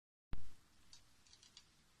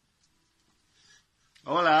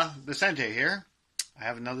Hola, Vicente here. I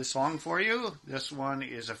have another song for you. This one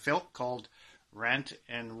is a filk called Rant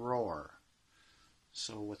and Roar.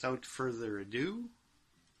 So without further ado,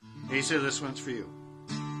 Asa, this one's for you.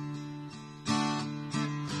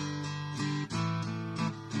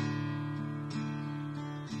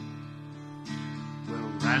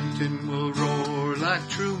 Well, rantin' will roar like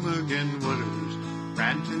Trumaghan waters.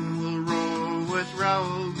 Rantin' will roar with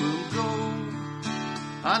Raoul will go.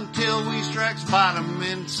 Until we strikes bottom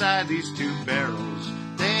inside these two barrels.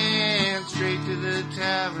 Then straight to the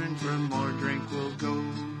tavern for more drink we'll go.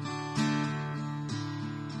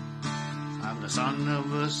 I'm the son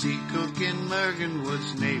of a sea cook in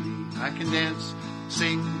Mergenwood's Navy. I can dance,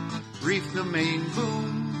 sing, reef the main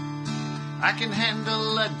boom. I can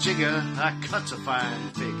handle a jigger, I cuts a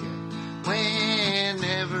fine figure.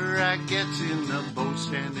 Whenever I gets in the boat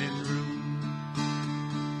standing room.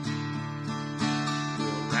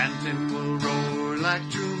 Rant and we'll roar like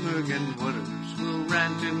Trumaghan waters. We'll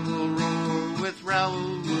rant and we'll roar with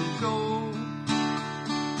Raoul we'll go.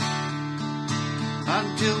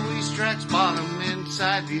 Until we strikes bottom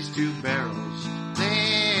inside these two barrels.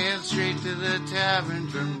 Then straight to the tavern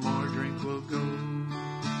for more drink we'll go.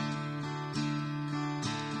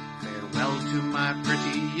 Farewell to my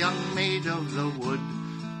pretty young maid of the wood.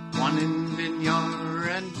 One in Vignard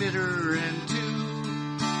and Bitter and two.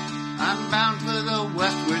 I'm bound for the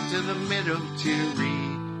westward to the mid of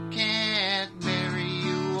Tiree. Can't marry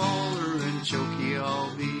you all or in choky I'll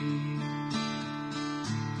be.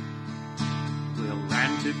 We'll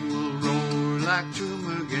rant and we'll roar like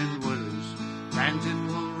Trumaghan waters. Rant and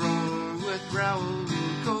we'll roar with Raoul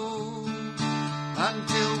we'll go.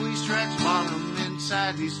 Until we strikes bottom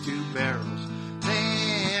inside these two barrels.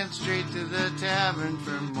 Then straight to the tavern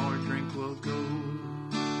for more drink we'll go.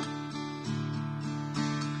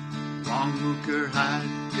 Long hooker hide,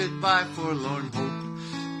 goodbye forlorn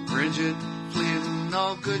hope. Bridget, Flynn,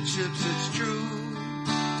 all good ships, it's true.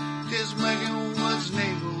 'Tis Mergenwood's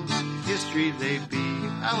naval history they be.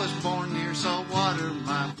 I was born near salt water,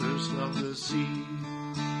 my first love the sea.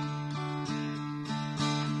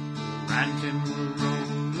 Rant and we'll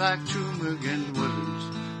roar like Trumaghan waters.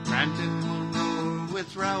 Rant and we'll roar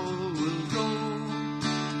with Raoul we'll go.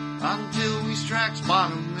 Until we strikes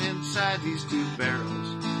bottom inside these two barrels.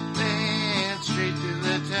 Then straight to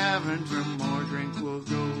the tavern for more drink we'll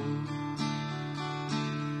go.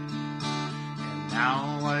 And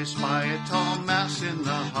now I spy a tall mast in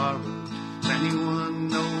the harbor. Does anyone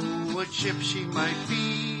know what ship she might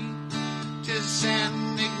be? 'Tis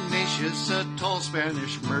San Ignatius, a tall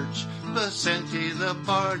Spanish merch. Vicente the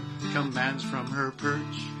bard commands from her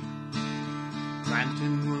perch.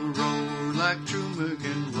 Rantin' will roar like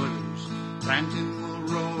Trumaghan waters. Rantin' will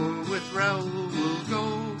roar with Raoul we'll go.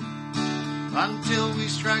 Until we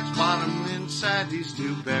strikes bottom inside these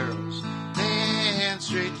two barrels. Then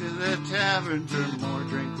straight to the tavern for more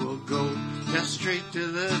drink we'll go. Yes, straight to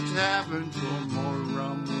the tavern for more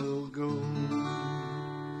rum we'll go.